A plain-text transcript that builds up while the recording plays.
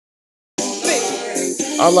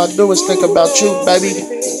All I do is think about you, baby.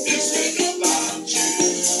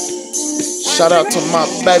 Shout out to my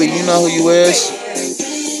baby, you know who you is.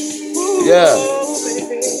 Yeah.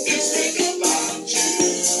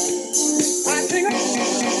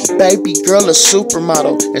 Baby girl a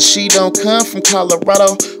supermodel, and she don't come from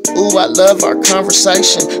Colorado. Ooh, I love our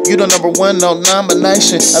conversation. You the #1, no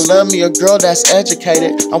nomination. I love me a girl that's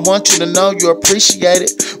educated. I want you to know you appreciate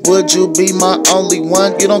it. Would you be my only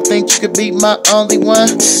one? You don't think you could be my only one?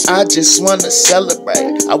 I just wanna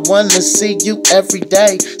celebrate. I wanna see you every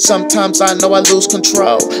day. Sometimes I know I lose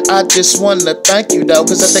control. I just wanna thank you though,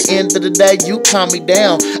 cause at the end of the day, you calm me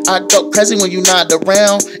down. I go crazy when you're not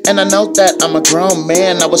around, and I know that I'm a grown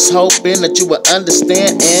man. I was hoping that you would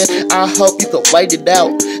understand, and I hope you could wait it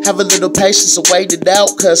out. Have a little patience to wait it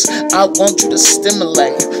out, cause I want you to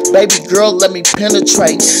stimulate. Baby girl, let me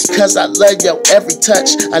penetrate, cause I love your every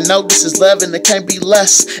touch. I know this is love and it can't be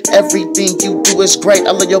less. Everything you do is great.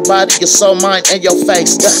 I love your body, your soul, mind, and your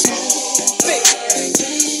face.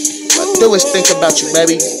 All I do is think about you,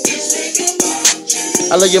 baby.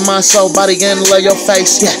 I love your mind, soul, body, and love your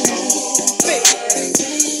face. Yeah.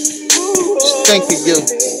 Just think of you.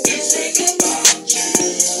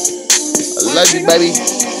 I love you, baby.